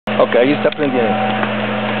Okay, ahí está prendiendo.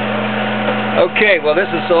 Okay, well, this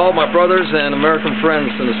is to all my brothers and American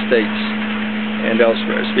friends in the States and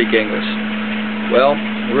elsewhere speak English. Well,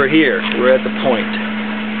 we're here. We're at the point.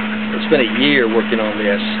 It's been a year working on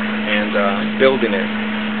this and building it,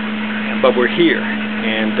 but we're here.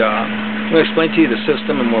 And I'm going to explain to you the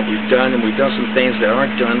system and what we've done, and we've done some things that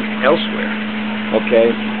aren't done elsewhere.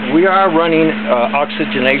 Okay, we are running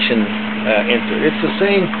oxygenation into it. It's the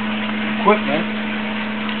same equipment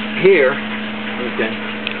here. Okay.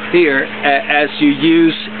 Here as you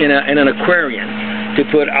use in an aquarium to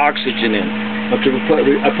put oxygen in. Okay,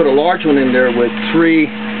 I put a large one in there with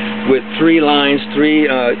three lines,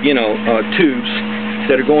 tubes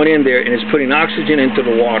that are going in there, and it's putting oxygen into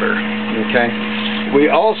the water. Okay.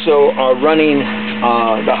 We also are running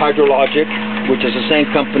the Hydrologic, which is the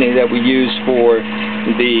same company that we use for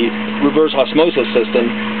the reverse osmosis system,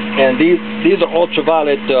 and these are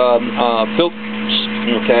ultraviolet filters.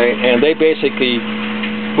 Okay, and they basically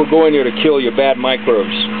will go in there to kill your bad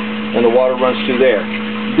microbes, and the water runs through there.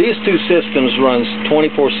 These two systems runs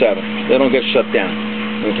 24/7. They don't get shut down.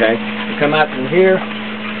 Okay, they come out from here,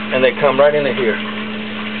 and they come right into here.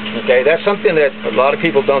 Okay, that's something that a lot of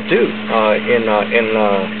people don't do in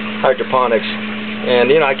hydroponics. And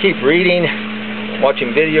I keep reading,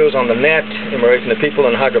 watching videos on the net, and relating to people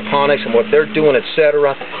in hydroponics and what they're doing,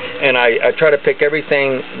 etc. And I try to pick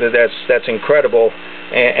everything that's incredible.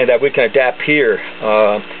 And that we can adapt here.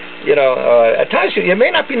 At times it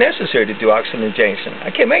may not be necessary to do oxygenation.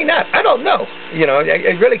 Okay, may not. I don't know.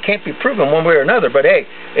 It really can't be proven one way or another. But hey,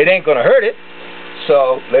 it ain't going to hurt it.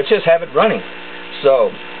 So let's just have it running.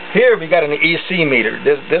 So here we got an EC meter.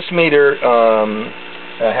 This meter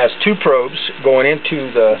has two probes going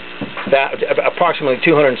into the approximately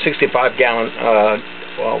 265-gallon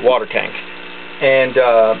water tank, and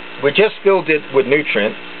we just filled it with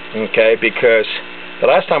nutrient. Okay, because the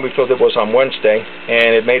last time we filled it was on Wednesday,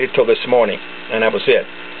 and it made it till this morning, and that was it.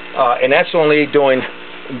 And that's only doing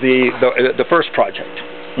the first project.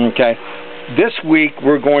 Okay. This week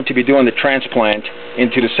we're going to be doing the transplant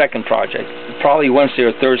into the second project. Probably Wednesday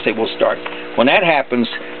or Thursday we'll start. When that happens,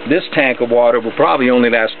 this tank of water will probably only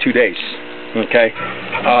last 2 days. Okay.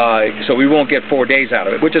 So we won't get 4 days out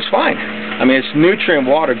of it, which is fine. I mean, it's nutrient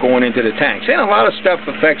water going into the tanks, and a lot of stuff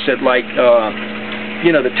affects it, like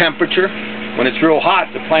the temperature. When it's real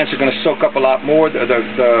hot, the plants are going to soak up a lot more. The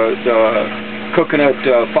coconut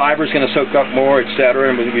fiber is going to soak up more, etc.,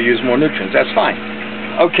 and we use more nutrients. That's fine.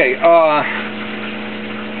 Okay,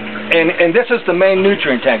 and this is the main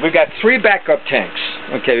nutrient tank. We've got 3 backup tanks.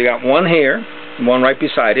 Okay, we got one here, one right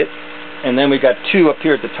beside it, and then we got 2 up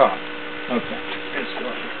here at the top. Okay, let's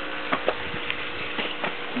go.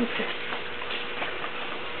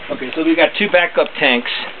 Okay, so we got 2 backup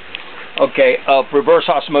tanks. Okay, of reverse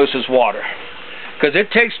osmosis water, because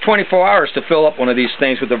it takes 24 hours to fill up one of these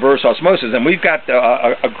things with reverse osmosis, and we've got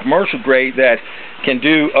a commercial grade that can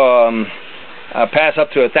do pass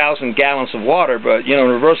up to 1,000 gallons of water, but in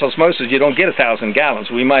reverse osmosis you don't get 1,000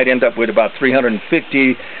 gallons. We might end up with about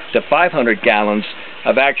 350 to 500 gallons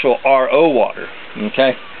of actual RO water.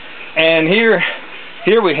 Okay, and here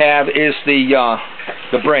we have is the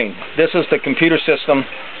brain. This is the computer system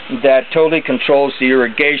that totally controls the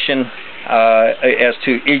irrigation as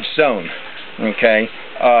to each zone. Okay,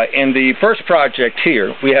 in the first project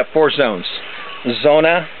here we have 4 zones.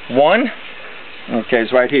 Zona 1, okay,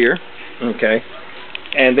 is right here. Okay,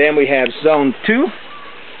 and then we have zone 2,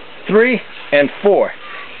 3, and 4.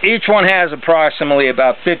 Each one has approximately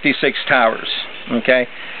about 56 towers. Okay,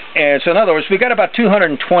 and so in other words, we got about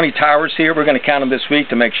 220 towers here. We're going to count them this week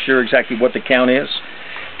to make sure exactly what the count is.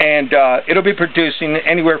 And it'll be producing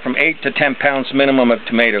anywhere from 8 to 10 pounds minimum of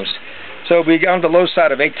tomatoes. So we on the low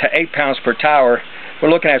side of 8 to 8 pounds per tower. We're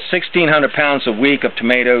looking at 1,600 pounds a week of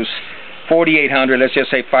tomatoes, 4,800, let's just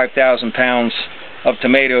say 5,000 pounds of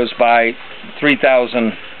tomatoes by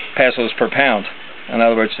 3,000 pesos per pound. In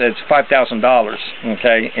other words, it's $5,000,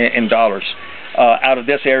 okay, in dollars out of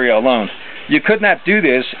this area alone. You could not do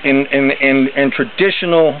this in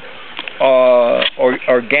traditional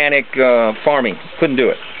organic farming. Couldn't do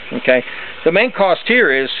it. Okay, the main cost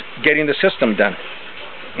here is getting the system done.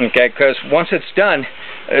 Okay, because once it's done,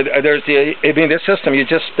 this system, you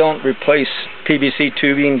just don't replace PVC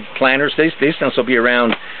tubing planters. These things will be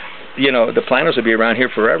around. The planters will be around here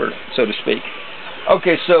forever, so to speak.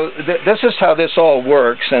 Okay, so this is how this all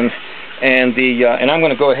works, and I'm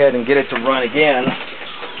going to go ahead and get it to run again.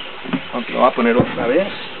 Okay, I'll open it up.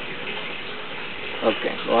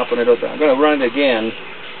 Okay, I'm going to run it again.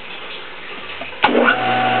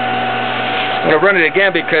 I'm going to run it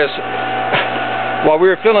again because while we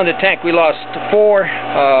were filling the tank, we lost four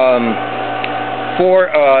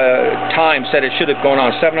 4 times said it should have gone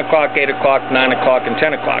on 7 o'clock, 8 o'clock, 9 o'clock, and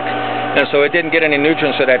 10 o'clock. And so it didn't get any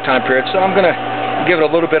nutrients at that time period. So I'm going to give it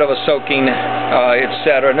a little bit of a soaking,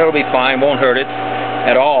 etc., and it'll be fine, won't hurt it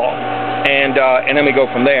at all. And then we go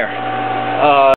from there.